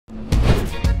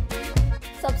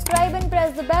Subscribe and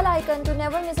press the bell icon to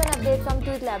never miss an update from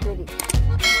Tweet Library.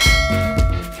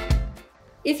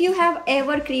 If you have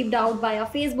ever creeped out by a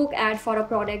Facebook ad for a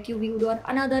product you viewed on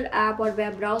another app or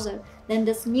web browser, then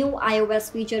this new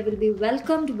iOS feature will be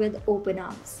welcomed with open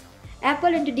arms.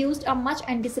 Apple introduced a much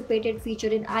anticipated feature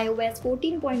in iOS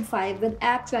 14.5 with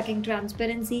app tracking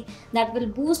transparency that will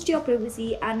boost your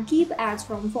privacy and keep ads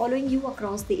from following you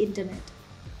across the internet.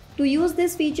 To use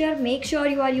this feature, make sure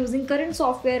you are using current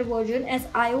software version as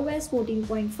iOS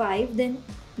 14.5, then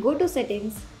go to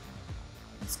Settings,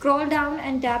 scroll down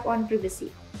and tap on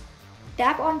Privacy.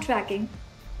 Tap on Tracking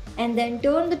and then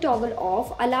turn the toggle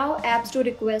off. Allow apps to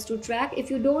request to track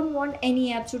if you don't want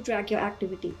any apps to track your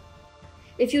activity.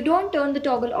 If you don't turn the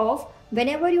toggle off,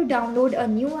 whenever you download a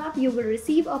new app, you will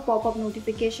receive a pop-up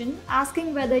notification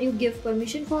asking whether you give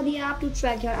permission for the app to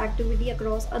track your activity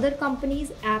across other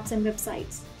companies, apps and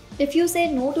websites. If you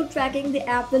say no to tracking, the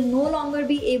app will no longer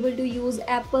be able to use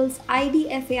Apple's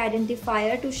IDFA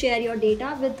identifier to share your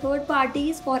data with third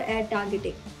parties for ad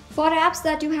targeting. For apps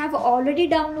that you have already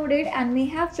downloaded and may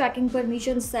have tracking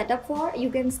permissions set up for,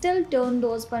 you can still turn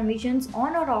those permissions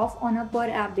on or off on a per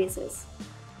app basis.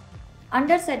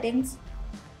 Under Settings,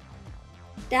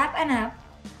 tap an app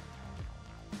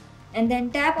and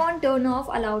then tap on Turn off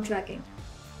Allow Tracking,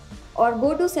 or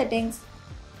go to Settings,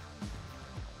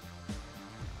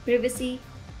 Privacy,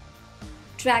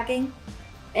 Tracking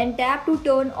and tap to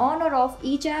turn on or off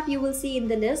each app you will see in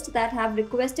the list that have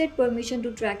requested permission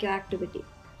to track your activity.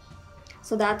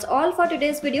 So that's all for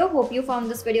today's video. Hope you found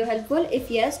this video helpful.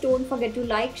 If yes, don't forget to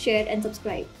like, share and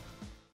subscribe.